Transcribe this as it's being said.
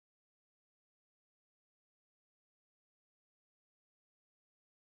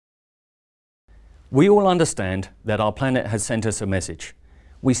We all understand that our planet has sent us a message.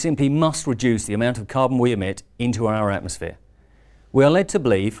 We simply must reduce the amount of carbon we emit into our atmosphere. We are led to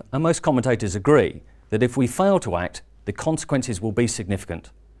believe, and most commentators agree, that if we fail to act, the consequences will be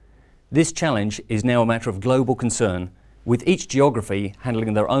significant. This challenge is now a matter of global concern, with each geography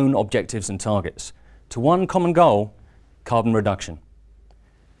handling their own objectives and targets, to one common goal: carbon reduction.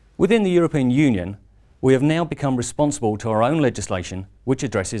 Within the European Union, we have now become responsible to our own legislation which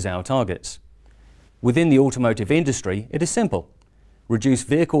addresses our targets. Within the automotive industry, it is simple: reduce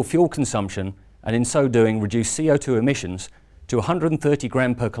vehicle fuel consumption, and in so doing reduce CO2 emissions to 130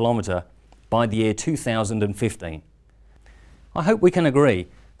 gram per kilometre by the year 2015. I hope we can agree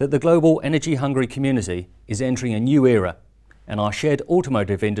that the global energy-hungry community is entering a new era, and our shared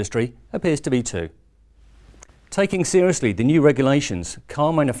automotive industry appears to be too. Taking seriously the new regulations,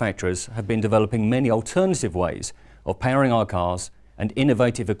 car manufacturers have been developing many alternative ways of powering our cars and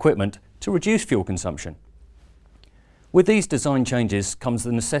innovative equipment to reduce fuel consumption. With these design changes comes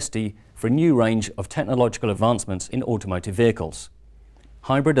the necessity for a new range of technological advancements in automotive vehicles.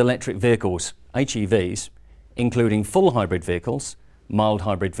 Hybrid electric vehicles, HEVs, including full hybrid vehicles, mild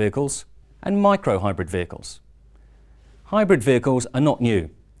hybrid vehicles, and micro hybrid vehicles. Hybrid vehicles are not new.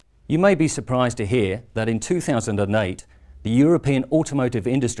 You may be surprised to hear that in 2008, the European automotive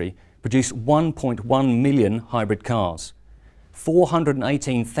industry produced 1.1 million hybrid cars.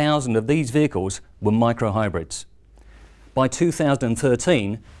 418,000 of these vehicles were micro-hybrids. By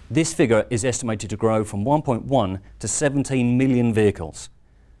 2013, this figure is estimated to grow from 1.1 to 17 million vehicles.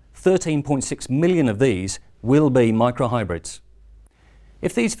 13.6 million of these will be micro-hybrids.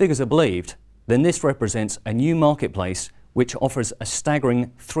 If these figures are believed, then this represents a new marketplace which offers a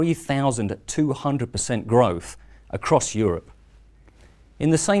staggering 3,200% growth across Europe. In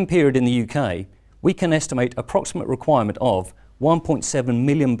the same period in the UK, we can estimate approximate requirement of 1.7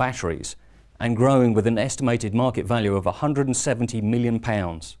 million batteries, and growing with an estimated market value of £170 million.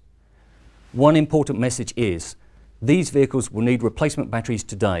 One important message is, these vehicles will need replacement batteries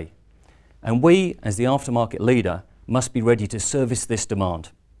today, and we, as the aftermarket leader, must be ready to service this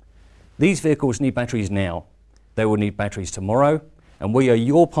demand. These vehicles need batteries now. They will need batteries tomorrow, and we are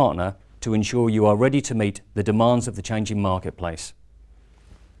your partner to ensure you are ready to meet the demands of the changing marketplace.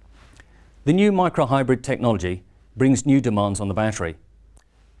 The new micro-hybrid technology brings new demands on the battery.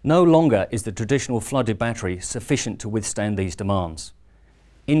 No longer is the traditional flooded battery sufficient to withstand these demands.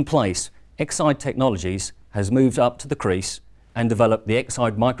 In place, Exide Technologies has moved up to the crease and developed the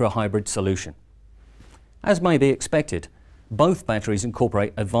Exide micro-hybrid solution. As may be expected, both batteries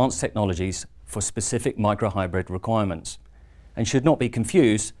incorporate advanced technologies for specific micro-hybrid requirements and should not be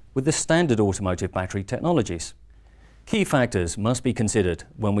confused with the standard automotive battery technologies. Key factors must be considered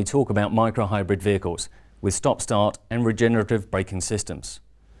when we talk about micro-hybrid vehicles with stop-start and regenerative braking systems.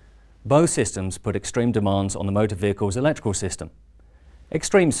 Both systems put extreme demands on the motor vehicle's electrical system.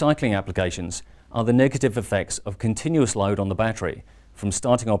 Extreme cycling applications are the negative effects of continuous load on the battery from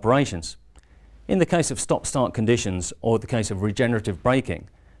starting operations. In the case of stop-start conditions or the case of regenerative braking,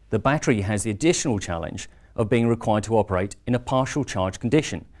 the battery has the additional challenge of being required to operate in a partial charge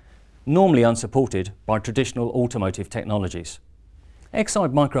condition, normally unsupported by traditional automotive technologies.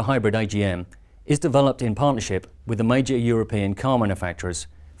 Exide Micro-Hybrid AGM is developed in partnership with the major European car manufacturers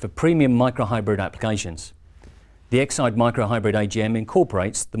for premium micro-hybrid applications. The Exide Micro-Hybrid AGM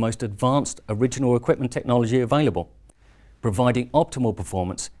incorporates the most advanced original equipment technology available, providing optimal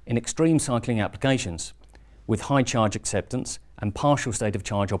performance in extreme cycling applications with high charge acceptance and partial state of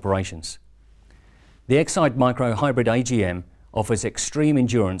charge operations. The Exide Micro-Hybrid AGM offers extreme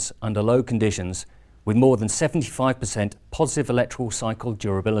endurance under low conditions with more than 75% positive electrical cycle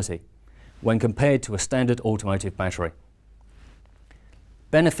durability when compared to a standard automotive battery.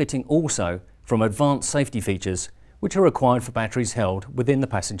 Benefiting also from advanced safety features which are required for batteries held within the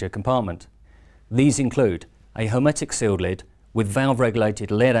passenger compartment. These include a hermetic sealed lid with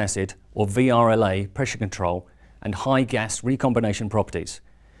valve-regulated lead-acid or VRLA pressure control and high gas recombination properties,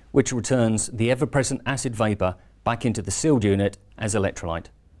 which returns the ever-present acid vapour back into the sealed unit as electrolyte.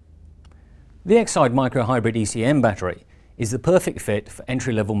 The Exide Micro-Hybrid ECM battery is the perfect fit for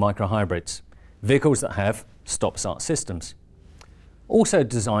entry-level micro-hybrids, vehicles that have stop-start systems. Also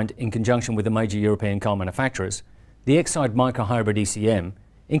designed in conjunction with the major European car manufacturers, the Exide Micro-Hybrid ECM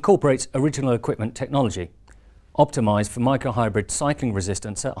incorporates original equipment technology, optimised for micro-hybrid cycling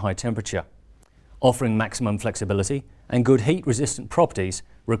resistance at high temperature, offering maximum flexibility and good heat-resistant properties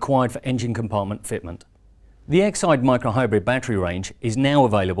required for engine compartment fitment. The Exide Micro-Hybrid battery range is now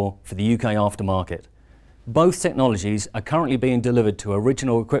available for the UK aftermarket. Both technologies are currently being delivered to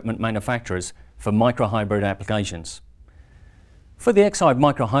original equipment manufacturers for micro-hybrid applications. For the Exide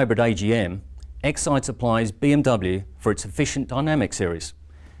Micro-Hybrid AGM, Exide supplies BMW for its efficient dynamic series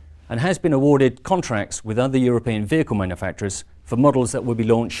and has been awarded contracts with other European vehicle manufacturers for models that will be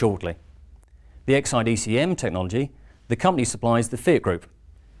launched shortly. The Exide ECM technology, the company supplies the Fiat Group,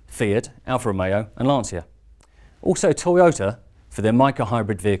 Fiat, Alfa Romeo and Lancia. Also Toyota for their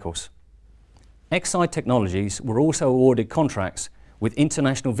micro-hybrid vehicles. Exide Technologies were also awarded contracts with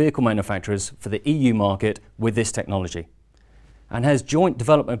international vehicle manufacturers for the EU market with this technology, and has joint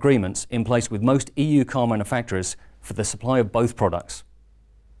development agreements in place with most EU car manufacturers for the supply of both products.